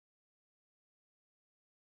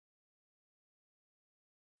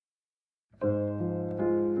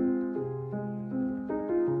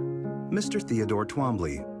Mr. Theodore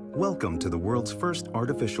Twombly, welcome to the world's first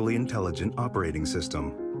artificially intelligent operating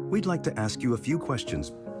system. We'd like to ask you a few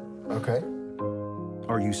questions. Okay.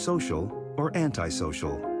 Are you social or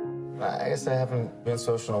antisocial? I guess I haven't been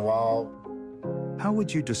social in a while. How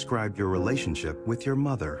would you describe your relationship with your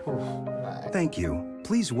mother? Thank you.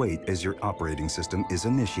 Please wait as your operating system is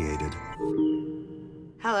initiated.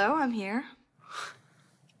 Hello, I'm here.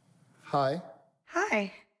 Hi.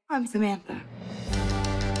 Hi, I'm Samantha.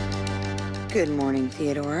 Good morning,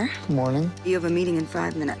 Theodore. Good morning. You have a meeting in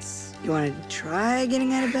 5 minutes. You want to try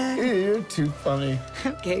getting out of bed? You're too funny.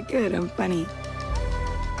 Okay, good. I'm funny.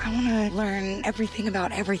 I want to learn everything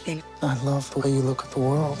about everything. I love the way you look at the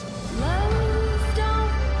world.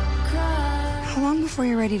 How long before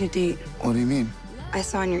you're ready to date? What do you mean? I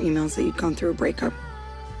saw in your emails that you'd gone through a breakup.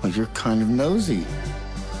 Well, you're kind of nosy.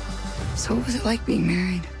 So what was it like being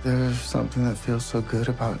married? There's something that feels so good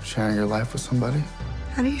about sharing your life with somebody.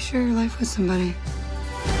 How do you share your life with somebody?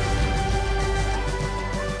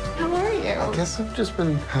 How are you? I guess I've just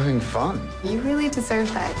been having fun. You really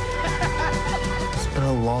deserve that. It's been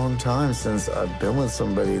a long time since I've been with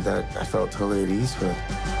somebody that I felt totally at ease with.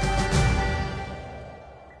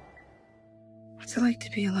 What's it like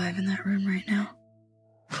to be alive in that room right now?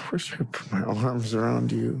 I wish I could put my arms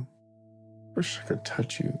around you. Wish I could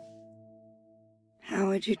touch you. How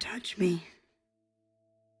would you touch me?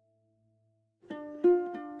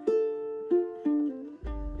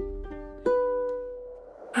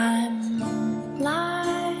 I'm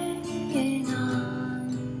lying on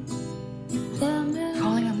the moon.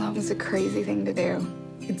 Falling in love is a crazy thing to do.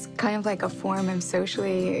 It's kind of like a form of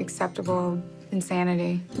socially acceptable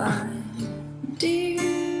insanity. My dear,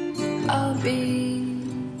 I'll be.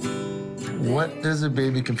 What does a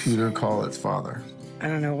baby computer call its father? I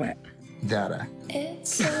don't know what. Dada.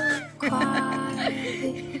 It's so quiet.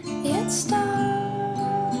 It's starry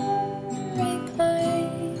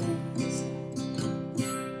place.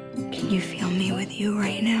 Can you feel me with you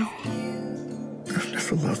right now? I've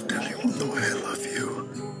never loved anyone the way I love you.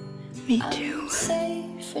 Me too.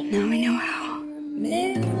 Safe and Now we know how.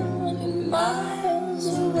 in my